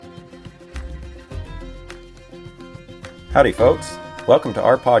Howdy folks, welcome to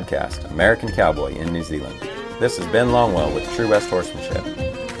our podcast, American Cowboy in New Zealand. This is Ben Longwell with True West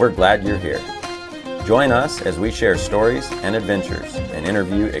Horsemanship. We're glad you're here. Join us as we share stories and adventures and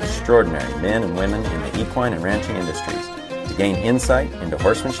interview extraordinary men and women in the equine and ranching industries to gain insight into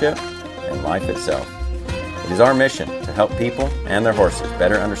horsemanship and life itself. It is our mission to help people and their horses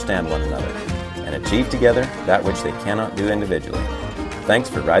better understand one another and achieve together that which they cannot do individually. Thanks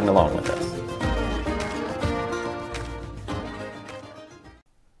for riding along with us.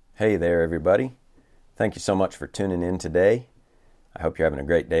 Hey there, everybody. Thank you so much for tuning in today. I hope you're having a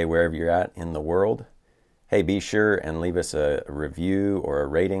great day wherever you're at in the world. Hey, be sure and leave us a review or a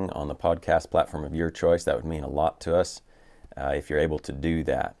rating on the podcast platform of your choice. That would mean a lot to us if you're able to do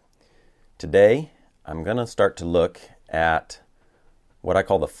that. Today, I'm going to start to look at what I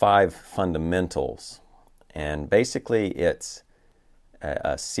call the 5 fundamentals. And basically, it's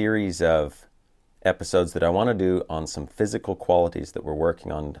a series of episodes that I want to do on some physical qualities that we're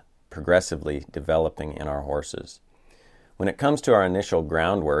working on progressively developing in our horses. When it comes to our initial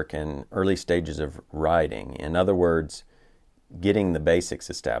groundwork and early stages of riding, in other words, getting the basics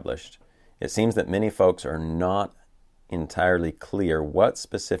established, it seems that many folks are not entirely clear what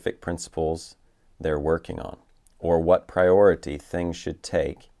specific principles they're working on or what priority things should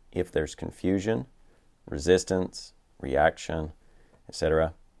take if there's confusion, resistance, reaction,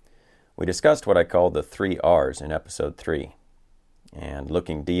 etc. We discussed what I call the 3 R's in episode 3 and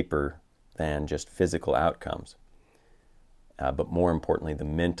looking deeper than just physical outcomes. But more importantly, the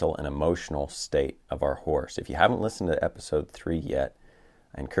mental and emotional state of our horse. If you haven't listened to episode 3 yet,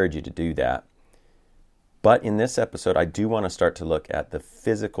 I encourage you to do that. But in this episode, I do want to start to look at the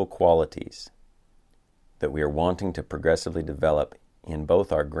physical qualities that we are wanting to progressively develop in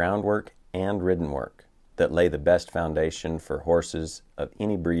both our groundwork and ridden work that lay the best foundation for horses of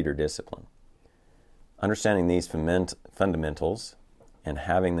any breed or discipline. Understanding these fundamentals and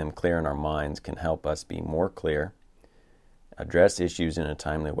having them clear in our minds can help us be more clear, address issues in a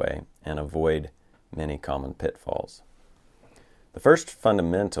timely way, and avoid many common pitfalls. The first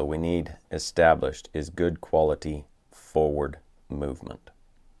fundamental we need established is good quality forward movement.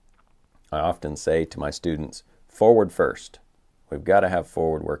 I often say to my students, forward first. We've got to have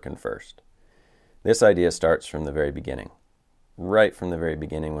forward working first. This idea starts from the very beginning. Right from the very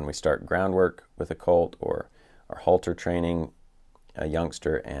beginning when we start groundwork with a colt or our halter training a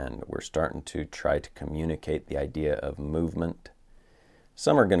youngster and we're starting to try to communicate the idea of movement.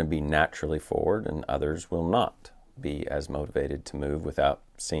 Some are going to be naturally forward and others will not be as motivated to move without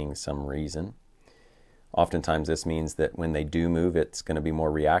seeing some reason. Oftentimes this means that when they do move, it's going to be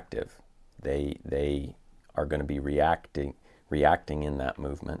more reactive. They are going to be reacting in that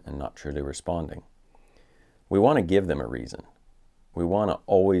movement and not truly responding. We want to give them a reason. We want to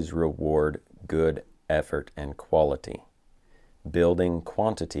always reward good effort and quality, building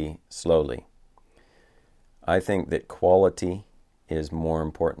quantity slowly. I think that quality is more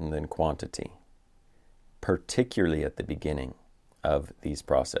important than quantity, particularly at the beginning of these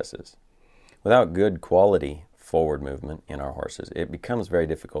processes. Without good quality forward movement in our horses, it becomes very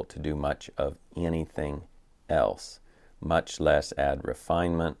difficult to do much of anything else, much less add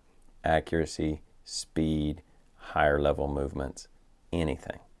refinement, accuracy, speed, higher level movements,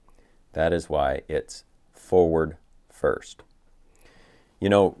 anything. That is why it's forward first. You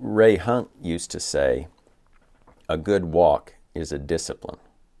know, Ray Hunt used to say, a good walk is a discipline.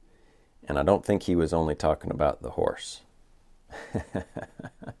 And I don't think he was only talking about the horse.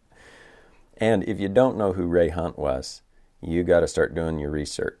 And if you don't know who Ray Hunt was, you got to start doing your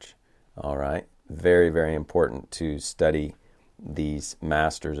research. All right? Very, very important to study these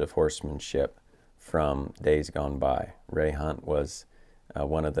masters of horsemanship from days gone by. Ray Hunt was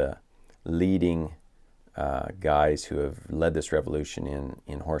one of the leading guys who have led this revolution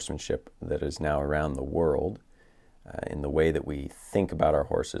in horsemanship that is now around the world in the way that we think about our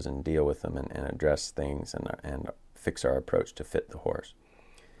horses and deal with them and address things and fix our approach to fit the horse.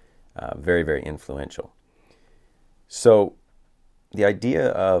 Very, very influential. So the idea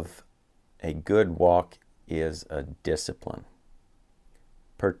of a good walk is a discipline,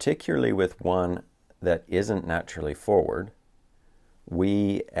 particularly with one that isn't naturally forward.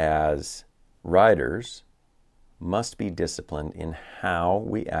 We as riders must be disciplined in how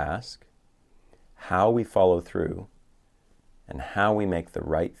we ask, how we follow through, and how we make the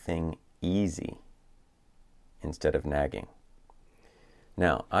right thing easy instead of nagging.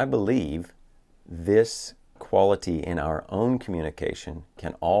 Now, I believe this quality in our own communication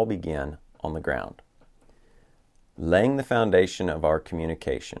can all begin on the ground, laying the foundation of our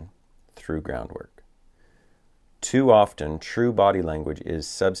communication through groundwork. Too often, true body language is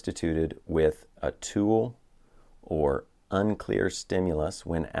substituted with a tool or unclear stimulus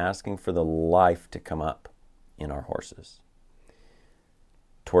when asking for the life to come up in our horses.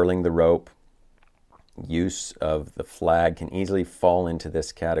 Twirling the rope, use of the flag can easily fall into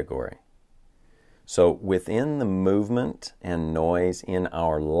this category. So within the movement and noise in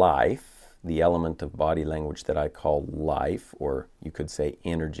our life, the element of body language that I call life, or you could say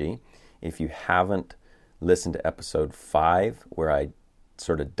energy, if you haven't listened to episode 5, where I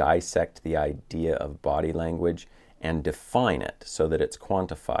sort of dissect the idea of body language and define it so that it's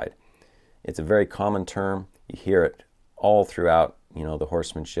quantified. It's a very common term. You hear it all throughout, the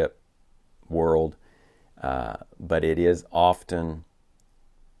horsemanship world, but it is often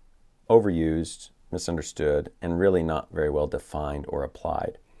overused, misunderstood, and really not very well defined or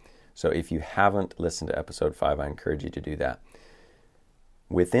applied. So if you haven't listened to episode 5, I encourage you to do that.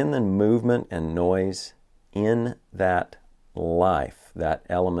 Within the movement and noise in that life, that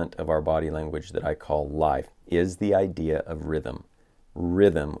element of our body language that I call life, is the idea of rhythm.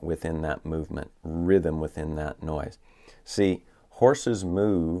 Rhythm within that movement, rhythm within that noise. See, horses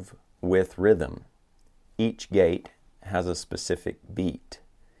move with rhythm. Each gait has a specific beat.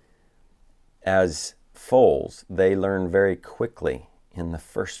 As foals, they learn very quickly in the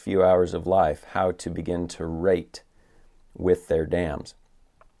first few hours of life how to begin to rate with their dams,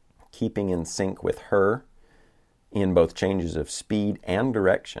 keeping in sync with her in both changes of speed and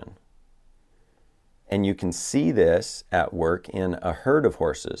direction. And you can see this at work in a herd of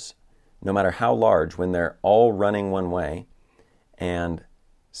horses, no matter how large, when they're all running one way and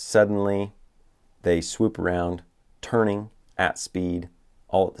suddenly they swoop around, turning at speed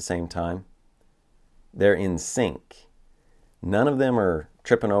all at the same time. They're in sync. None of them are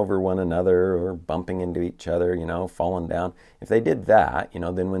tripping over one another or bumping into each other, falling down. If they did that,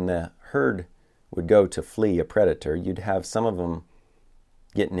 then when the herd would go to flee a predator, you'd have some of them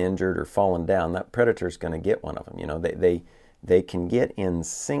getting injured or falling down. That predator's going to get one of them. They can get in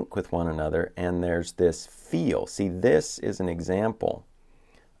sync with one another, and there's this feel. See, this is an example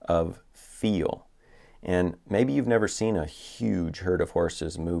of feel. And maybe you've never seen a huge herd of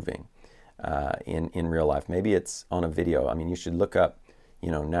horses moving in real life. Maybe it's on a video. I mean, you should look up,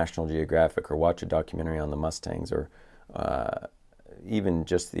 National Geographic, or watch a documentary on the Mustangs, or even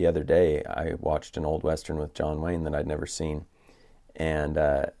just the other day, I watched an old Western with John Wayne that I'd never seen, and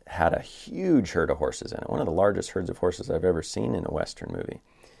had a huge herd of horses in it. One of the largest herds of horses I've ever seen in a Western movie.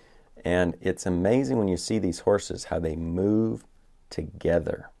 And it's amazing when you see these horses, how they move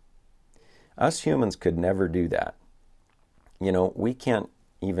together. Us humans could never do that. We can't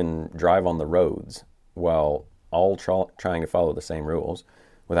even drive on the roads while all trying to follow the same rules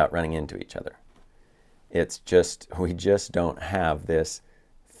without running into each other. We just don't have this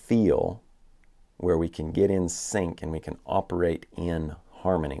feel where we can get in sync and we can operate in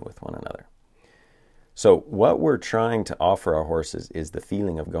harmony with one another. So what we're trying to offer our horses is the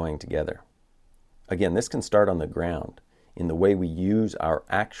feeling of going together. Again, this can start on the ground in the way we use our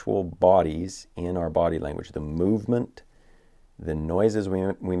actual bodies in our body language. The movement, the noises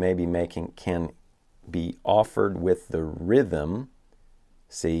we may be making can be offered with the rhythm,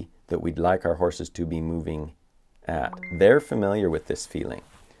 that we'd like our horses to be moving at. They're familiar with this feeling,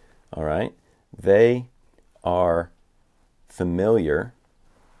 all right? They are familiar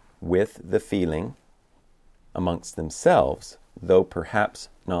with the feeling amongst themselves, though perhaps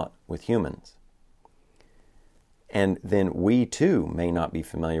not with humans. And then we too may not be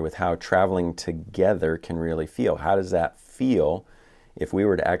familiar with how traveling together can really feel. How does that feel if we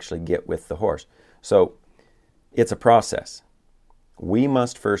were to actually get with the horse? So it's a process. We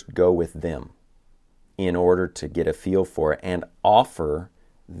must first go with them in order to get a feel for it and offer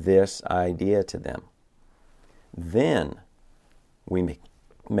this idea to them. Then we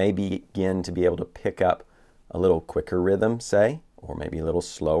may begin to be able to pick up a little quicker rhythm, or maybe a little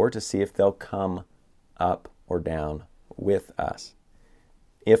slower, to see if they'll come up or down with us.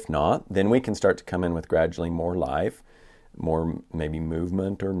 If not, then we can start to come in with gradually more life, more maybe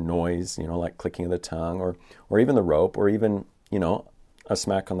movement or noise, like clicking of the tongue, or even the rope, or even, a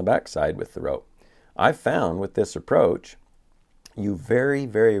smack on the backside with the rope. I've found with this approach, you very,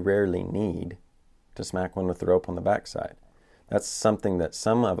 very rarely need to smack one with the rope on the backside. That's something that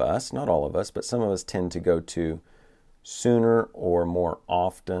some of us, not all of us, but some of us tend to go to sooner or more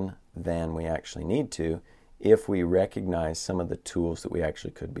often than we actually need to, if we recognize some of the tools that we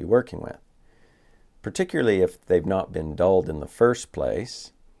actually could be working with. Particularly if they've not been dulled in the first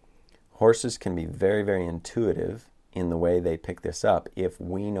place, horses can be very, very intuitive in the way they pick this up if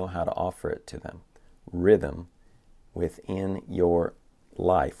we know how to offer it to them. Rhythm within your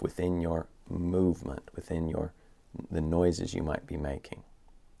life, within your movement, within the noises you might be making.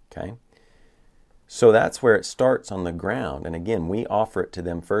 Okay? So that's where it starts on the ground. And again, we offer it to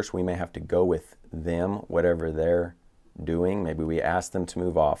them first. We may have to go with them, whatever they're doing. Maybe we ask them to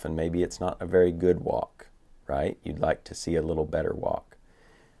move off, and maybe it's not a very good walk, right? You'd like to see a little better walk.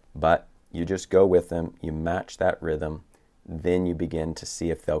 But you just go with them, you match that rhythm, then you begin to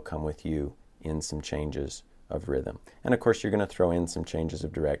see if they'll come with you in some changes of rhythm. And of course, you're going to throw in some changes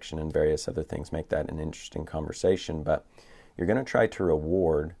of direction and various other things, make that an interesting conversation, but you're going to try to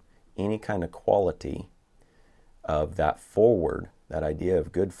reward any kind of quality of that forward, that idea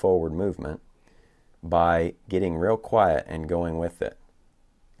of good forward movement, by getting real quiet and going with it,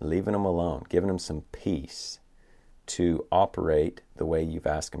 leaving them alone, giving them some peace to operate the way you've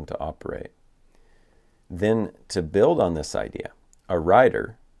asked them to operate. Then, to build on this idea, a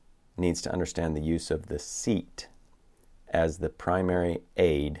rider needs to understand the use of the seat as the primary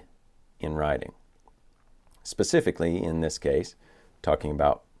aid in riding. Specifically, in this case, talking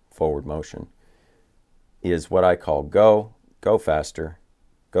about forward motion, is what I call go faster,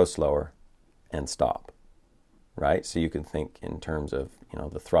 go slower, and stop, right? So you can think in terms of,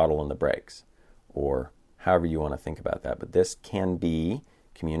 the throttle and the brakes, or however you want to think about that. But this can be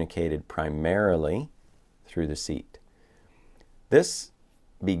communicated primarily through the seat. This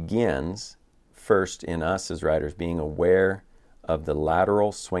begins first in us as riders being aware of the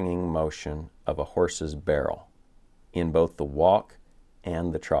lateral swinging motion of a horse's barrel in both the walk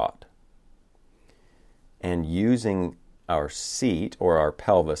and the trot, and using our seat or our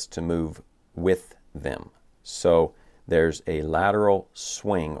pelvis to move with them. So there's a lateral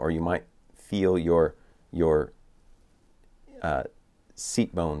swing, or you might feel your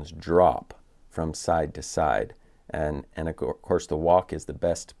seat bones drop from side to side. And of course, the walk is the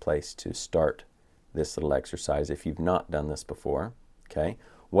best place to start this little exercise if you've not done this before. Okay,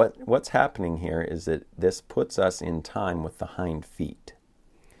 what's happening here is that this puts us in time with the hind feet,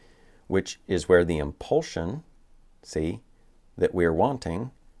 which is where the impulsion, that we're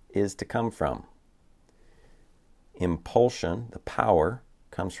wanting is to come from. Impulsion, the power,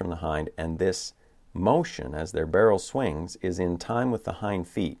 comes from the hind, and this motion as their barrel swings is in time with the hind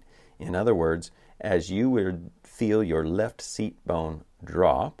feet. In other words, as you would feel your left seat bone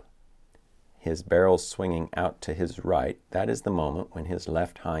drop, his barrel swinging out to his right, that is the moment when his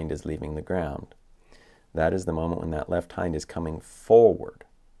left hind is leaving the ground. That is the moment when that left hind is coming forward.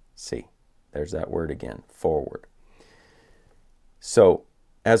 There's that word again, forward. So,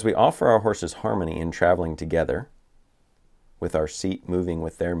 as we offer our horses harmony in traveling together, with our seat moving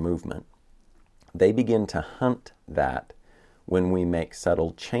with their movement, they begin to hunt that when we make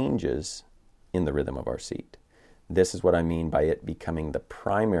subtle changes in the rhythm of our seat. This is what I mean by it becoming the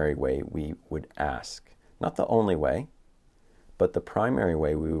primary way we would ask. Not the only way, but the primary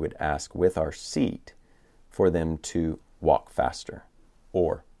way we would ask with our seat for them to walk faster,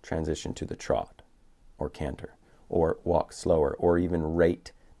 or transition to the trot, or canter, or walk slower, or even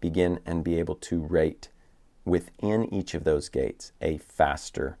begin and be able to rate within each of those gaits a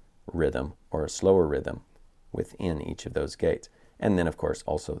faster rhythm or a slower rhythm within each of those gaits. And then, of course,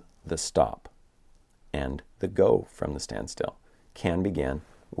 also the stop and the go from the standstill can begin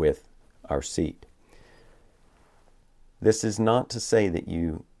with our seat. This is not to say that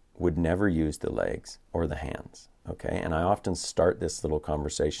you would never use the legs or the hands, okay? And I often start this little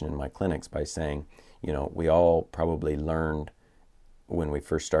conversation in my clinics by saying, we all probably learned when we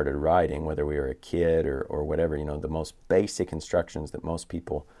first started riding, whether we were a kid or whatever, the most basic instructions that most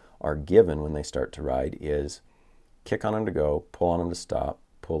people are given when they start to ride is kick on them to go, pull on them to stop,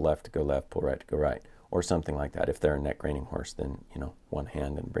 pull left to go left, pull right to go right, or something like that. If they're a neck reining horse, then, one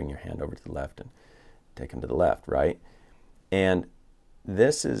hand and bring your hand over to the left and take them to the left, right? And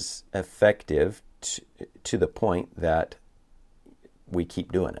this is effective to the point that we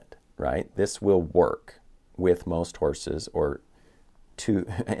keep doing it, right? This will work with most horses, or to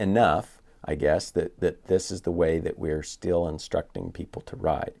enough, I guess, that this is the way that we're still instructing people to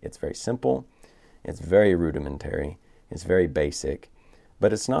ride. It's very simple, it's very rudimentary, it's very basic,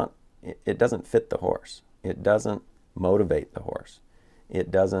 but it doesn't fit the horse. It doesn't motivate the horse. It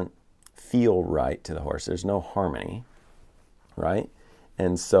doesn't feel right to the horse. There's no harmony, right?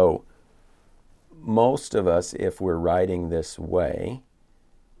 And so most of us, if we're riding this way,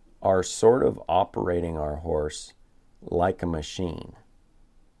 are sort of operating our horse like a machine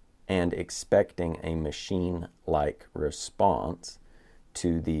and expecting a machine-like response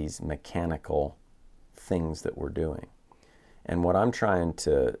to these mechanical things that we're doing. And what I'm trying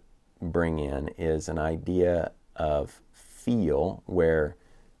to bring in is an idea of feel where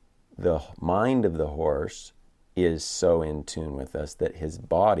the mind of the horse is so in tune with us that his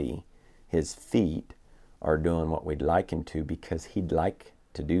body, his feet, are doing what we'd like him to because he'd like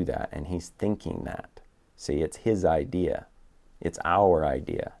to do that, and he's thinking that. See, it's his idea. It's our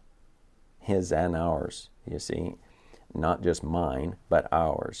idea. His and ours, you see. Not just mine, but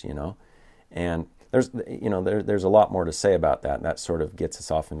ours, And there's a lot more to say about that. That sort of gets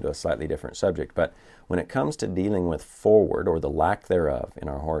us off into a slightly different subject. But when it comes to dealing with forward, or the lack thereof in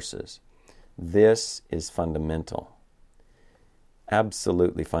our horses, this is fundamental.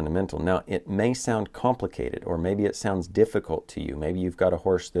 Absolutely fundamental. Now, it may sound complicated, or maybe it sounds difficult to you. Maybe you've got a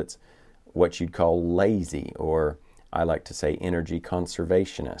horse that's what you'd call lazy, or I like to say energy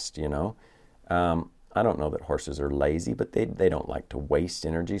conservationist, I don't know that horses are lazy, but they don't like to waste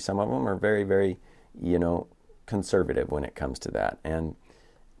energy. Some of them are very, very, conservative when it comes to that. And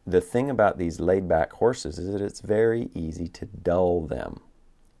the thing about these laid-back horses is that it's very easy to dull them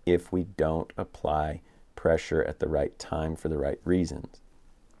if we don't apply pressure at the right time for the right reasons.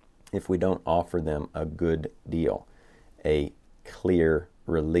 If we don't offer them a good deal, a clear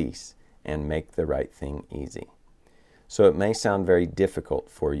release, and make the right thing easy. So it may sound very difficult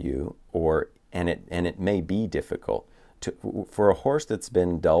for you, and it may be difficult for a horse that's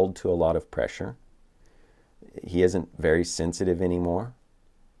been dulled to a lot of pressure. He isn't very sensitive anymore.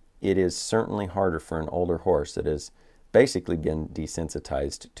 It is certainly harder for an older horse that has basically been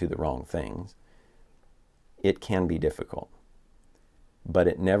desensitized to the wrong things. It can be difficult. But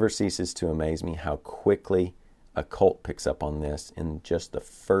it never ceases to amaze me how quickly a colt picks up on this in just the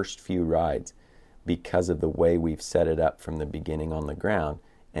first few rides, because of the way we've set it up from the beginning on the ground,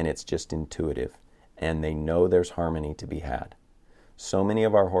 and it's just intuitive, and they know there's harmony to be had. So many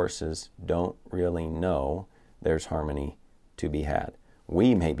of our horses don't really know there's harmony to be had.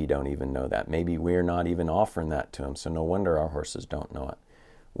 We maybe don't even know that. Maybe we're not even offering that to them, so no wonder our horses don't know it.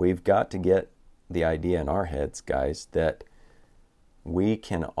 We've got to get the idea in our heads, guys, that we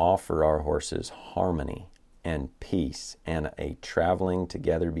can offer our horses harmony and peace and a traveling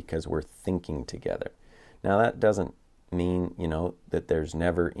together because we're thinking together. Now, that doesn't mean, that there's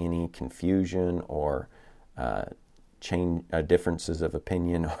never any confusion or differences of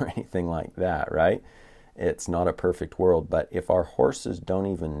opinion or anything like that, right? It's not a perfect world, but if our horses don't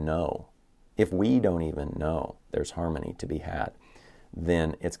even know, if we don't even know there's harmony to be had,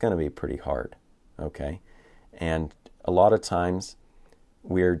 then it's going to be pretty hard, okay? And a lot of times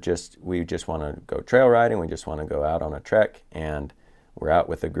we just want to go trail riding, we just want to go out on a trek, and we're out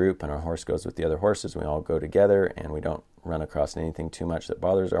with a group and our horse goes with the other horses. We all go together and we don't run across anything too much that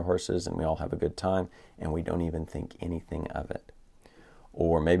bothers our horses, and we all have a good time, and we don't even think anything of it.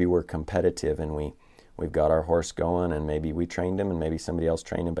 Or maybe we're competitive and we've got our horse going, and maybe we trained him and maybe somebody else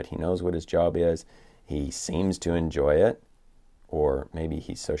trained him, but he knows what his job is. He seems to enjoy it, or maybe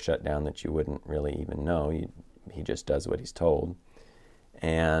he's so shut down that you wouldn't really even know. He just does what he's told.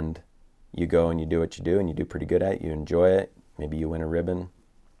 And you go and you do what you do, and you do pretty good at it. You enjoy it. Maybe you win a ribbon,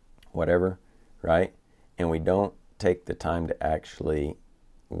 whatever, right? And we don't take the time to actually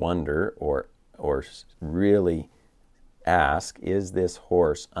wonder or really ask, is this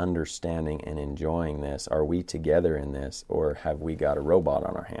horse understanding and enjoying this? Are we together in this? Or have we got a robot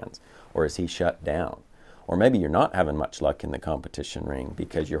on our hands? Or is he shut down? Or maybe you're not having much luck in the competition ring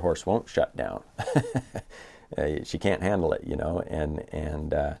because your horse won't shut down. She can't handle it,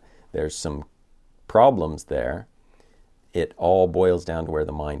 and there's some problems there. It all boils down to where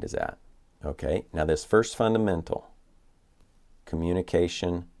the mind is at, okay? Now, this first fundamental,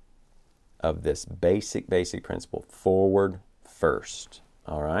 communication of this basic principle, forward first,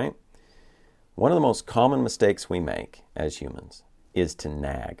 all right? One of the most common mistakes we make as humans is to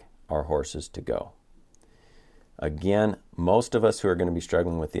nag our horses to go. Again, most of us who are going to be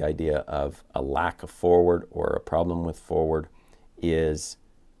struggling with the idea of a lack of forward or a problem with forward is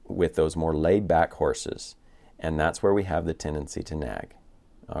with those more laid-back horses. And that's where we have the tendency to nag.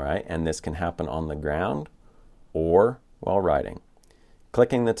 All right? And this can happen on the ground or while riding.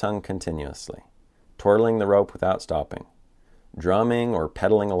 Clicking the tongue continuously. Twirling the rope without stopping. Drumming or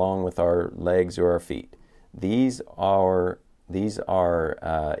pedaling along with our legs or our feet. These are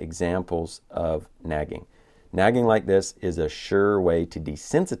examples of nagging. Nagging like this is a sure way to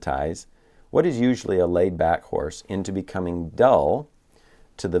desensitize what is usually a laid-back horse into becoming dull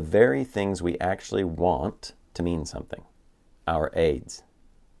to the very things we actually want to mean something. Our aids,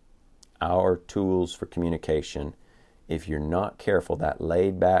 our tools for communication. If you're not careful, that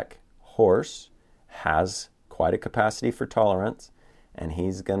laid-back horse has quite a capacity for tolerance, and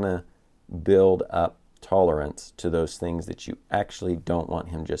he's going to build up tolerance to those things that you actually don't want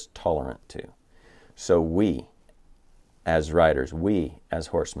him just tolerant to. So we, as riders, we as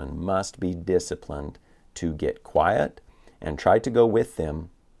horsemen must be disciplined to get quiet and try to go with them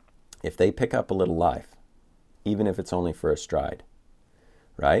if they pick up a little life, even if it's only for a stride.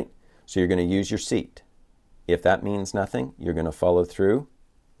 right? So you're going to use your seat. If that means nothing, you're going to follow through,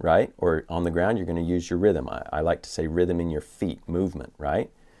 right? Or on the ground, you're going to use your rhythm. I like to say rhythm in your feet, movement,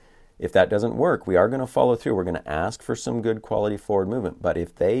 right? If that doesn't work, we are going to follow through. We're going to ask for some good quality forward movement. But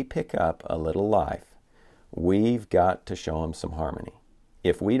if they pick up a little life, we've got to show them some harmony.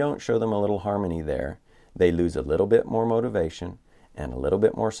 If we don't show them a little harmony there, they lose a little bit more motivation and a little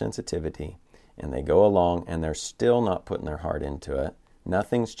bit more sensitivity, and they go along and they're still not putting their heart into it.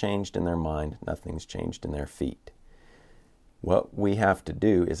 Nothing's changed in their mind. Nothing's changed in their feet. What we have to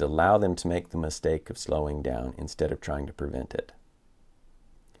do is allow them to make the mistake of slowing down instead of trying to prevent it.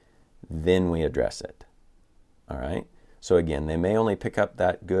 Then we address it. All right? So again, they may only pick up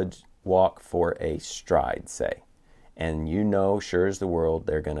that good walk for a stride, say. And you know, sure as the world,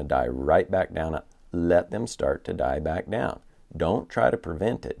 they're going to die right back down. Let them start to die back down. Don't try to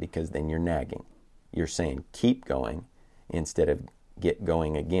prevent it, because then you're nagging. You're saying keep going instead of get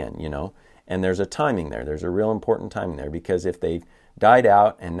going again, you know. And there's a timing there. There's a real important timing there, because if they've died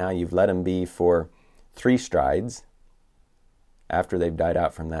out and now you've let them be for 3 strides after they've died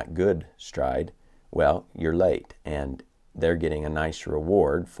out from that good stride, well, you're late, and they're getting a nice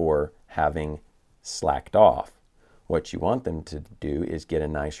reward for having slacked off. What you want them to do is get a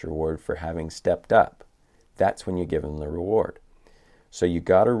nice reward for having stepped up. That's when you give them the reward. So you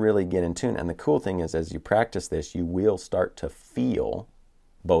got to really get in tune. And the cool thing is, as you practice this, you will start to feel,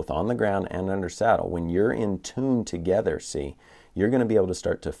 both on the ground and under saddle, when you're in tune together, see, you're going to be able to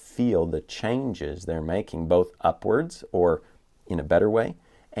start to feel the changes they're making, both upwards or in a better way.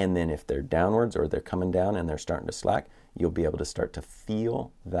 And then if they're downwards or they're coming down and they're starting to slack, you'll be able to start to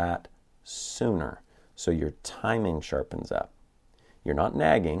feel that sooner. So your timing sharpens up. You're not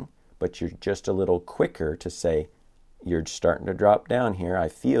nagging, but you're just a little quicker to say, you're starting to drop down here, I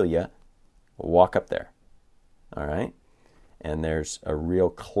feel you, walk up there. All right? And there's a real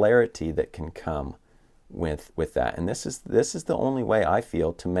clarity that can come with that. And this is the only way I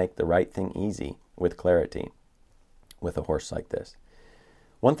feel to make the right thing easy, with clarity, with a horse like this.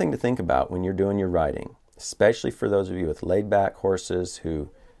 One thing to think about when you're doing your riding, especially for those of you with laid-back horses who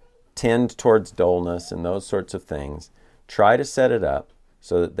tend towards dullness and those sorts of things, try to set it up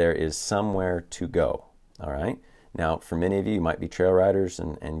so that there is somewhere to go. All right? Now, for many of you, you might be trail riders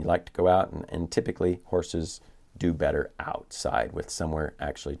and you like to go out, and typically horses do better outside with somewhere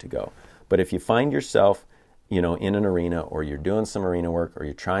actually to go. But if you find yourself, in an arena, or you're doing some arena work, or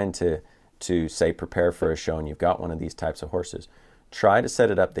you're trying to say prepare for a show, and you've got one of these types of horses, try to set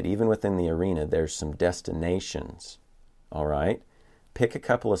it up that even within the arena there's some destinations. All right? Pick a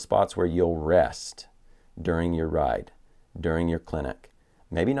couple of spots where you'll rest during your ride, during your clinic.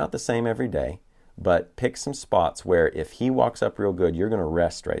 Maybe not the same every day, but pick some spots where if he walks up real good, you're going to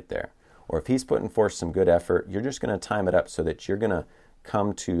rest right there. Or if he's putting forth some good effort, you're just going to time it up so that you're going to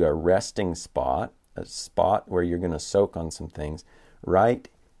come to a resting spot, a spot where you're going to soak on some things right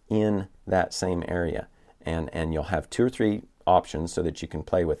in that same area. And you'll have 2 or 3 options so that you can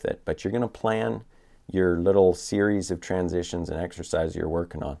play with it. But you're going to plan your little series of transitions and exercises you're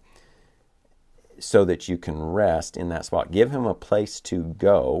working on so that you can rest in that spot. Give him a place to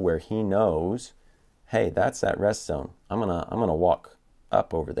go where he knows, hey, that's that rest zone. I'm gonna walk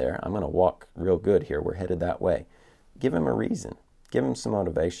up over there. I'm gonna walk real good here. We're headed that way. Give him a reason. Give him some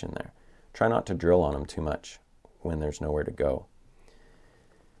motivation there. Try not to drill on him too much when there's nowhere to go.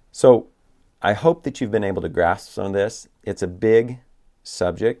 So I hope that you've been able to grasp some of this. It's a big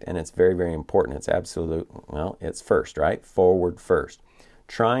subject and it's very, very important. It's it's first, right? Forward first.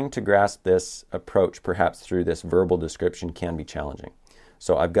 Trying to grasp this approach perhaps through this verbal description can be challenging.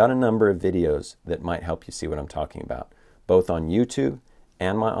 So I've got a number of videos that might help you see what I'm talking about, both on YouTube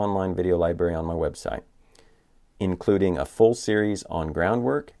and my online video library on my website, including a full series on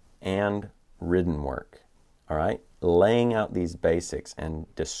groundwork and ridden work. All right? Laying out these basics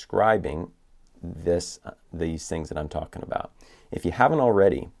and describing these things that I'm talking about. If you haven't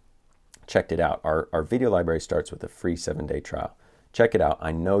already checked it out, our video library starts with a free 7-day trial. Check it out.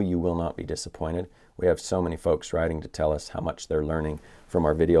 I know you will not be disappointed. We have so many folks writing to tell us how much they're learning from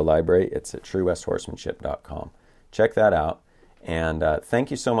our video library. It's at truewesthorsemanship.com. Check that out. And thank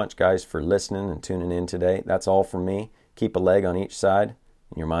you so much, guys, for listening and tuning in today. That's all from me. Keep a leg on each side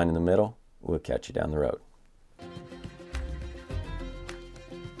and your mind in the middle. We'll catch you down the road.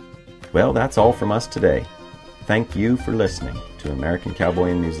 Well, that's all from us today. Thank you for listening to American Cowboy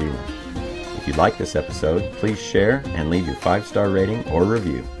in New Zealand. If you like this episode, please share and leave your 5-star rating or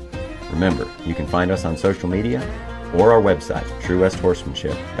review. Remember, you can find us on social media or our website,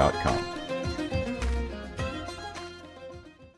 truewesthorsemanship.com.